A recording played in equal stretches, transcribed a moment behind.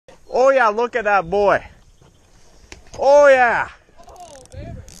Oh yeah, look at that boy. Oh yeah. Oh,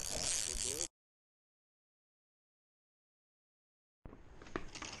 baby.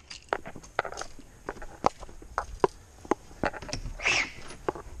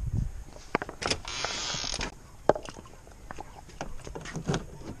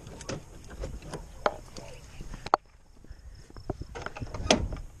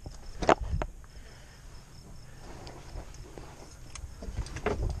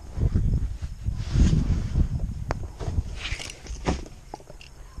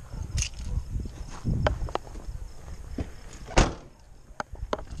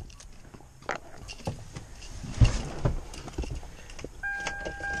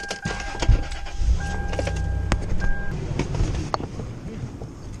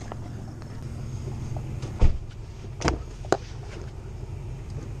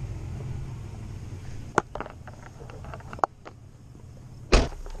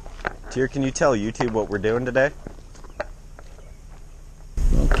 Tier, can you tell YouTube what we're doing today?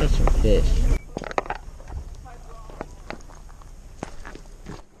 We'll catch some fish.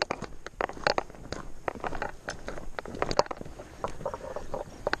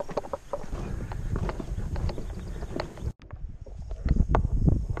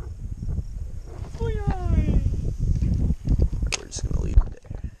 We're just gonna leave it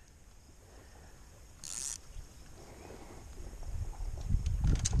there.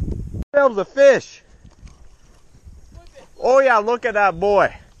 There's a fish. Oh yeah, look at that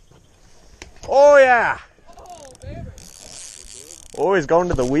boy. Oh yeah. Oh, baby. Oh, he's going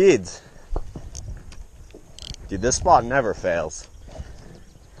to the weeds. Dude, this spot never fails.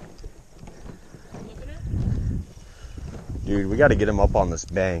 Looking at? Dude, we gotta get him up on this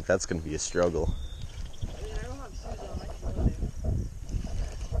bank. That's gonna be a struggle. I mean, I don't have shoes on. I can go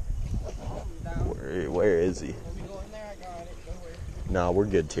there. Calm down. Where is he? Let me go in there. I got it. Don't worry. No, we're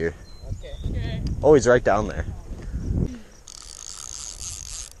good, Tier. Okay. Okay. Oh, he's right down there.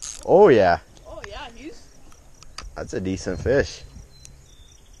 Oh yeah, Oh, yeah, he's that's a decent fish.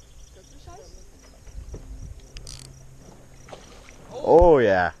 good for size. Oh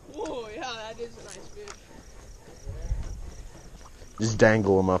yeah. Oh, yeah, that is a nice fish. Just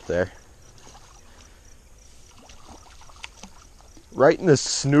dangle him up there. Right in the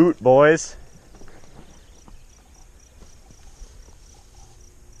snoot, boys.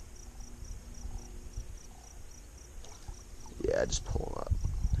 Yeah, just pull him up.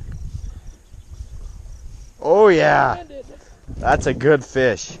 Oh yeah, Landed. that's a good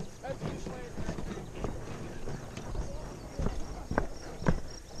fish. That's a good slant.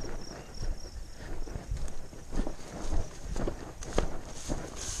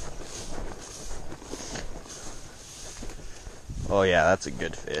 Oh yeah, that's a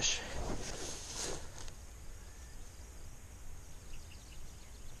good fish.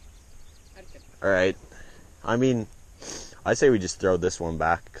 All right, I mean, I say we just throw this one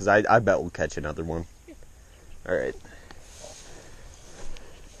back because I bet we'll catch another one. All right.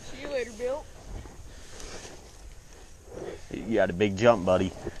 See you later, Bill. You got a big jump,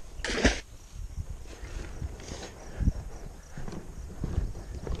 buddy.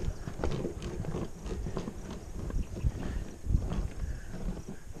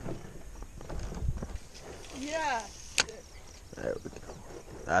 Yeah. There we go.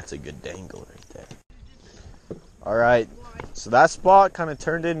 That's a good dangle right there. All right, so that spot kind of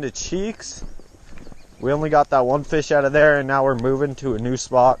turned into cheeks. We only got that one fish out of there, and now we're moving to a new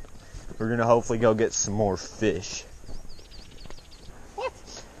spot. We're gonna hopefully go get some more fish. What?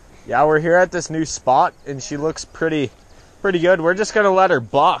 Yeah, we're here at this new spot, and she looks pretty good. We're just gonna let her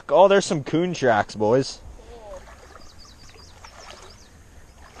buck. Oh, there's some coon tracks, boys.